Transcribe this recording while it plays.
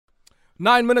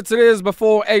9 minutes it is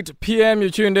before 8 p.m. You're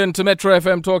tuned in to Metro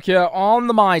FM Talk here on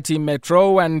the Mighty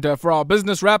Metro. And for our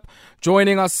business wrap,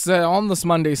 joining us on this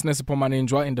Monday, Sinesipho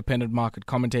Maninjwa, independent market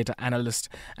commentator, analyst,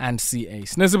 and CA.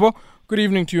 Sinesipho, good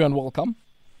evening to you and welcome.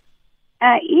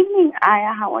 Evening,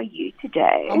 Aya. How are you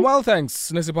today? I'm well, thanks.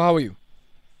 Sinesipho, how are you?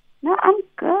 No, I'm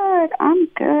good. I'm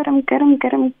good.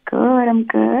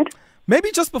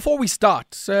 Maybe just before we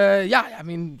start,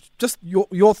 just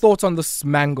your thoughts on this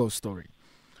Mango story.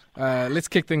 Let's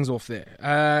kick things off there.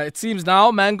 It seems now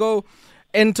Mango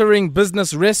entering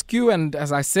business rescue, and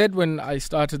as I said when I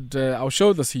started our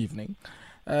show this evening,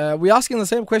 we're asking the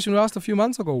same question we asked a few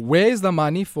months ago. Where's the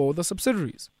money for the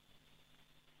subsidiaries?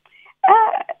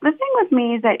 The thing with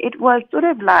me is that it was sort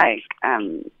of like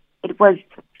it was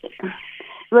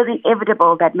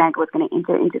inevitable that Mango was going to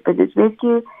enter into business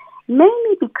rescue,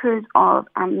 mainly because of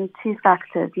two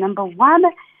factors. Number one,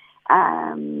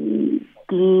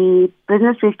 the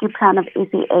business rescue plan of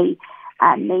SAA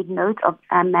made note of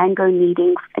Mango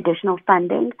needing additional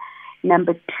funding.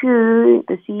 Number two,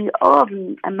 the CEO of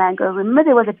Mango, remember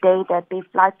there was a day that their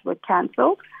flights were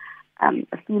cancelled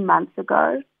a few months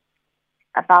ago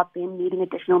about them needing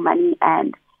additional money,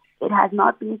 and it has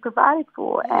not been provided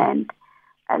for. And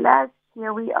alas,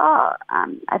 here we are.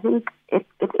 I think it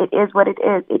is what it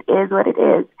is. It is what it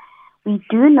is. We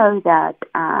do know that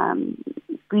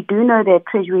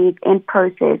Treasury is in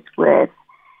process with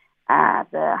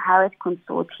the Harris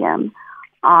Consortium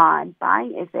on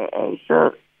buying SAA.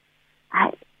 So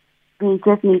they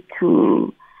just need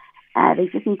to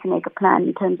make a plan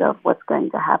in terms of what's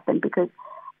going to happen, because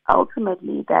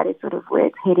ultimately that is sort of where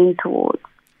it's heading towards.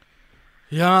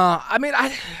 Yeah, I mean,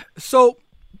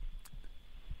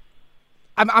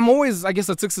 I'm always, I guess,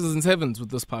 at sixes and sevens with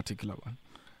this particular one.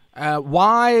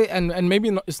 Why, and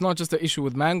maybe it's not just an issue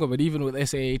with Mango, but even with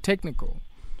SAA Technical.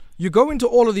 You go into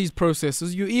all of these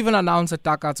processes, you even announce a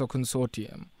Takatso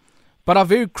consortium, but are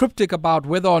very cryptic about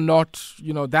whether or not,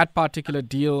 that particular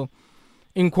deal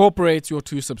incorporates your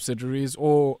two subsidiaries,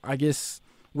 or I guess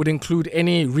would include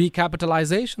any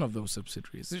recapitalization of those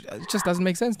subsidiaries. It just doesn't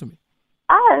make sense to me.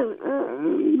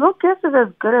 Your guess is as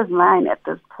good as mine at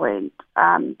this point,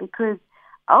 because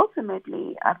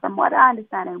ultimately, from what I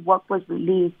understand and what was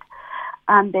released,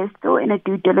 they're still in a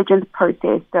due diligence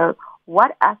process. So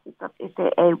what assets of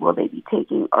SAA will they be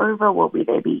taking over? Will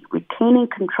they be retaining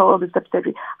control of the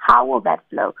subsidiary? How will that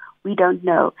flow? We don't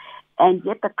know. And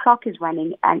yet the clock is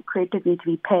running, and creditors need to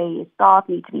be paid, staff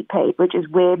need to be paid, which is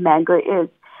where Mango is,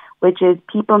 which is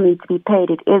people need to be paid.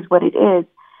 It is what it is.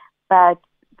 But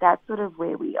that's sort of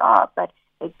where we are. But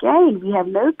again, we have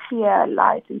no clear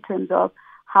light in terms of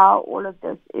how all of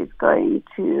this is going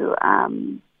to,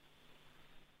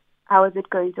 how is it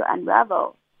going to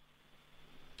unravel?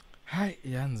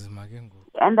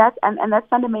 And that's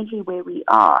fundamentally where we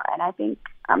are, and I think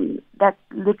that's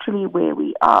literally where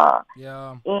we are.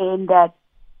 Yeah. In that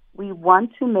we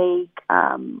want to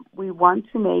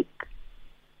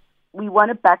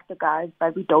back the guys,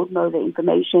 but we don't know the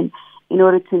information in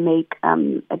order to make a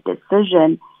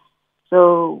decision.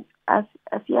 So as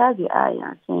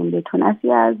saying that when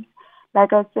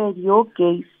like I said, your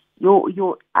guess,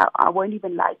 I won't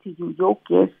even lie to you. Your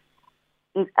guess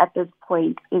is at this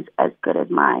point is as good as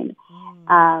mine.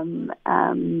 And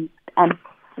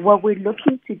what we're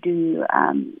looking to do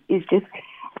is just,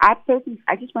 I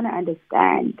just want to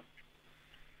understand.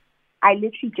 I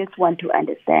literally just want to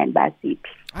understand, Basip.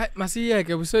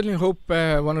 Masiyeke, we certainly hope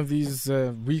one of these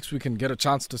weeks we can get a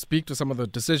chance to speak to some of the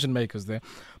decision makers there.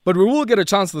 But we will get a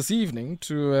chance this evening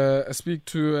to speak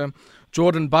to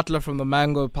Jordan Butler from the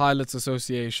Mango Pilots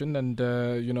Association and,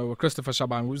 Christopher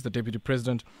Shabangu, who's the Deputy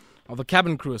President of the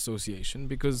Cabin Crew Association,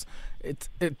 because it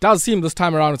does seem this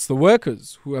time around it's the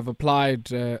workers who have applied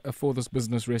for this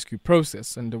business rescue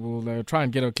process, and we'll try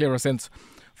and get a clearer sense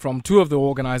from two of the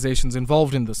organizations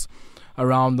involved in this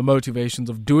around the motivations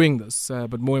of doing this,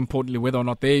 but more importantly whether or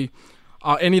not they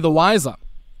are any the wiser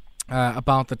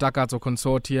about the Takatso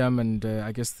consortium and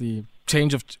I guess the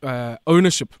change of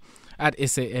ownership at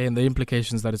SAA and the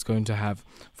implications that it's going to have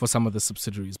for some of the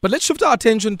subsidiaries. But let's shift our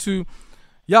attention to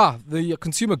the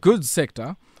consumer goods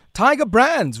sector. Tiger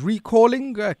Brands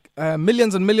recalling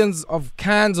millions and millions of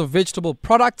cans of vegetable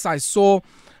products. I saw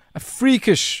a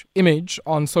freakish image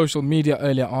on social media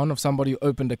earlier on of somebody who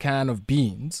opened a can of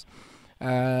beans.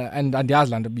 I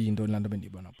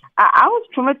was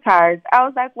traumatized. I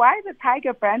was like, why the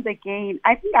Tiger Brands again?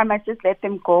 I think I might just let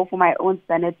them go for my own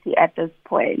sanity at this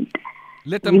point.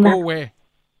 Let them go where?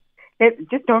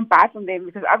 Just don't buy from them,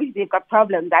 because obviously they've got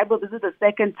problems. This is the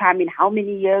second time in how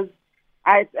many years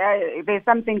there's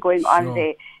something going on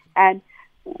there. And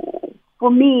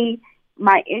for me,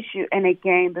 my issue, and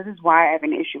again, this is why I have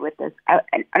an issue with this.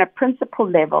 On a principle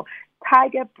level,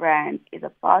 Tiger brand is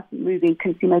a fast-moving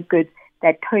consumer goods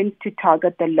that tends to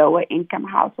target the lower-income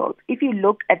households. If you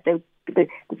look at the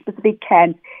specific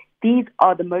cans, these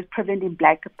are the most prevalent in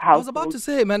black households. I was about to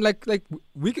say, man,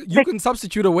 you can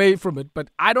substitute away from it, but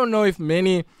I don't know if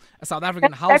many South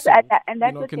African households that's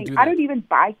the thing. I don't even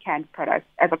buy canned products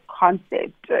as a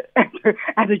concept,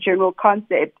 as a general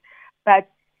concept. But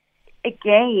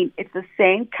again, it's the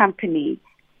same company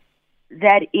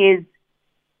that is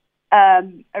a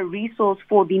resource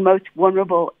for the most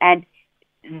vulnerable, and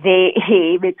we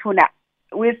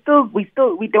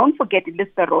don't forget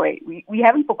Listerroy. We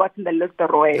haven't forgotten the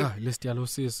Listerroy.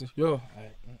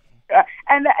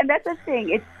 And that's the thing.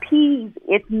 It's peas,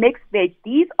 it's mixed veg.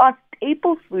 These are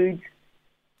staple foods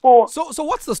for. So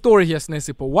what's the story here,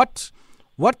 Sinesipho?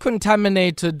 What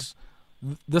contaminated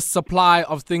the supply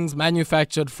of things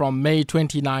manufactured from May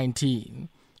 2019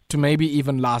 to maybe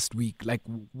even last week? Like,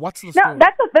 what's the story? No,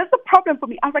 that's the problem for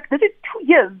me. I was like, this is 2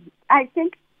 years. I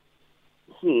think.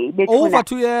 Over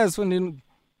 2 years. 2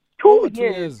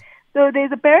 years. So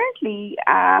there's apparently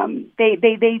they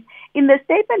in the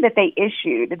statement that they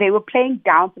issued, they were playing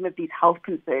down some of these health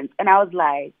concerns, and I was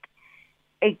like,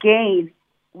 again,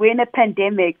 we're in a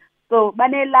pandemic, so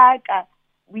Manelaka,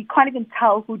 we can't even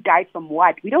tell who died from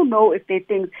what. We don't know if they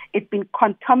think it's been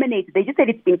contaminated. They just said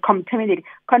it's been contaminated.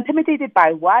 Contaminated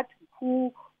by what?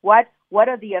 Who? What? What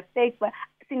are the effects? But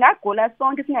what's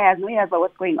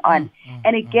going on.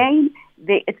 And again,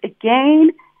 it's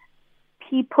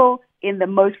people in the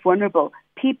most vulnerable,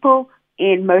 people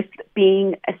in most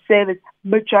being a service,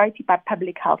 majority by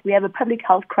public health. We have a public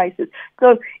health crisis.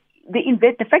 So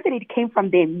the fact that it came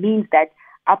from them means that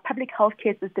our public health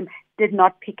care system did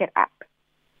not pick it up.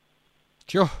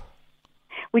 Sure.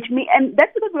 And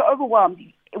that's because we're overwhelmed.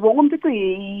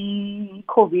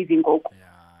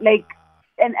 Like,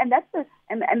 and that's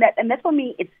for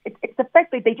me. It's the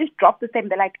fact that they just dropped the same.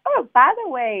 They're like, oh, by the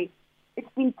way, it's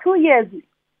been 2 years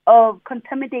of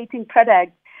contaminating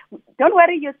products. Don't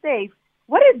worry, you're safe.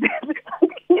 What is this?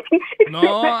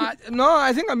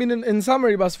 I think, in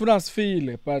summary, Basfunas feel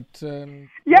it, but... I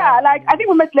think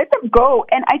we must let them go.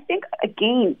 And I think,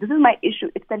 again, this is my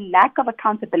issue. It's the lack of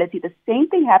accountability. The same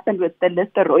thing happened with the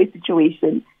Listerroy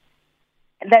situation.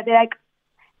 That they're like,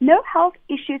 no health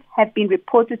issues have been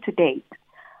reported to date.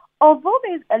 Although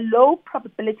there's a low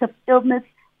probability of illness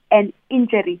and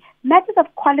injury, matters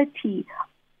of quality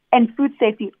and food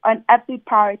safety are an absolute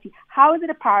priority. How is it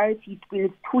a priority when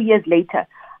it's 2 years later?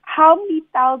 How many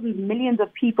thousands, millions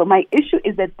of people? My issue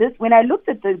is that when I looked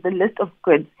at the list of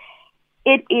goods,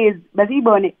 it is,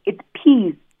 it's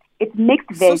peas, it's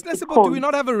mixed veg. So, do we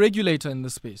not have a regulator in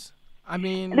this space?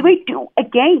 We do.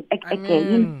 Again.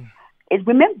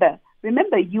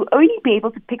 Remember, you only be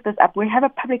able to pick this up when you have a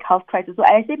public health crisis. So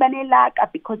I say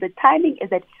because the timing is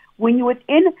that when you're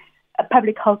within a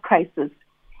public health crisis,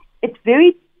 it's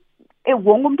very... No,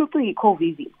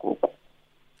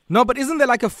 but isn't there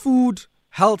like a food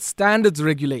health standards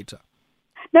regulator?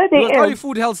 No, there is. Only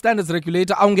food health standards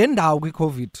regulator.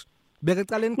 COVID. There is.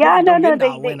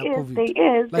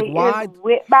 Like, why?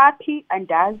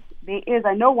 There is.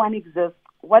 I know one exists.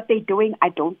 What they're doing, I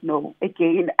don't know.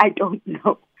 Again, I don't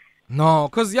know. No,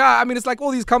 because, it's like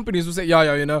all these companies who say,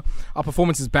 our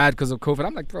performance is bad because of COVID.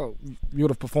 I'm like, bro, you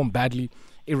would have performed badly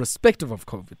irrespective of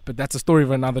COVID. But that's a story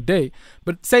of another day.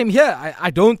 But same here.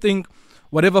 I don't think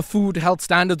whatever food health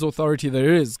standards authority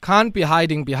there is can't be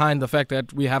hiding behind the fact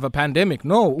that we have a pandemic.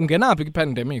 No, big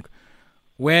pandemic.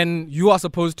 When you are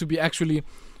supposed to be actually,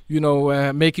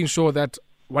 making sure that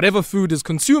whatever food is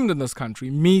consumed in this country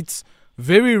meets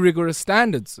very rigorous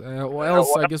standards, or else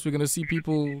I guess we're going to see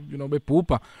people,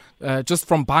 just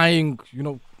from buying,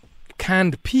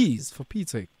 canned peas, for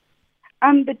Pete's sake.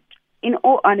 But in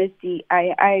all honesty,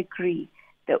 I agree.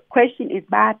 The question is,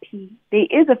 there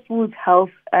is a food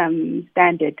health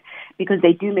standard because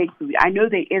they do make food. I know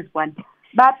there is one.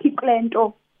 I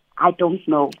don't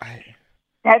know.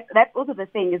 That's also the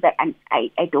thing is that I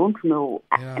don't know.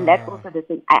 Yeah. And that's also the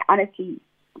thing. I honestly...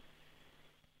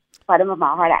 bottom of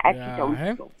my heart, I actually don't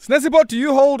know. Sinesipho, do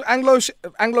you hold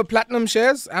Anglo Platinum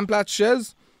shares, Amplat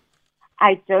shares?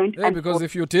 I don't. Yeah, because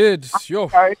if you did,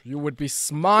 you would be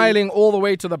smiling all the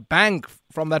way to the bank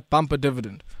from that bumper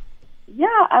dividend.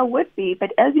 Yeah, I would be.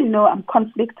 But as you know, I'm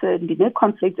conflicted. The no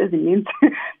conflict is immune.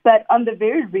 But on the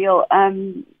very real,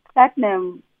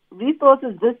 Platinum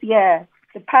resources this year,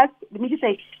 let me just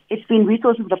say, it's been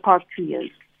resources the past 2 years.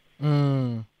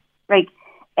 Like,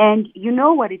 and you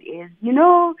know what it is.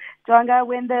 Jonga,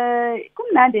 when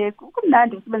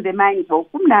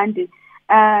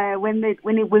when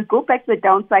we go back to the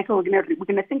down cycle, we're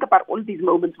gonna think about all these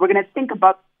moments. We're gonna think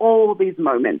about all these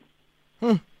moments.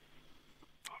 And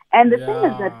the thing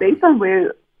is that based on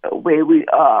where we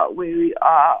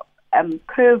are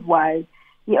curve wise,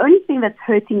 the only thing that's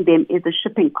hurting them is the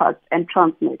shipping costs and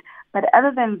Transnet. But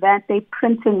other than that, they're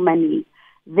printing money.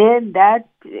 Then that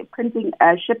printing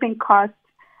shipping costs,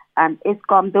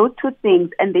 Eskom, those two things,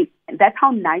 and that's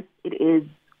how nice it is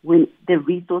when the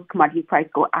resource commodity price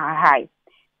go high.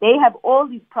 They have all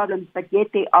these problems, but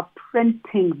yet they are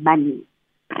printing money.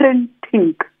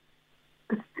 Printing.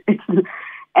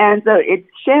 And so its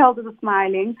shareholders are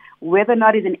smiling. Whether or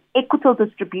not it's an equitable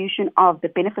distribution of the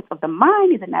benefits of the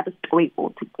mine is another story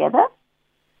altogether.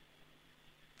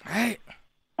 Hey.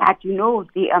 That,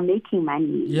 they are making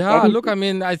money. Yeah, look, I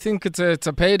mean, I think it's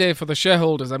a payday for the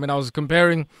shareholders. I mean, I was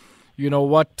comparing,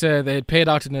 what they had paid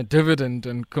out in a dividend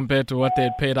and compared to what they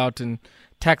had paid out in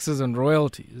taxes and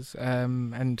royalties.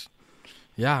 And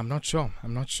yeah, I'm not sure.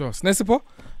 Sinesipho,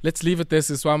 let's leave it there,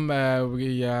 Siswam.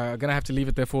 We are going to have to leave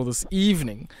it there for this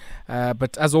evening.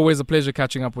 But as always, a pleasure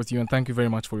catching up with you, and thank you very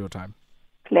much for your time.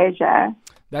 Pleasure.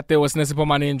 That there was Sinesipho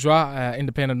Maninjwa,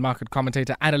 independent market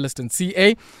commentator, analyst, and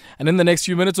CA. And in the next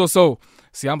few minutes or so,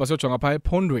 Siyamba Sochongapai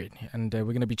Pondweni, and we're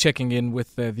going to be checking in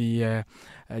with the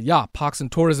Parks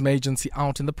and Tourism Agency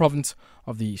out in the province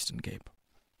of the Eastern Cape.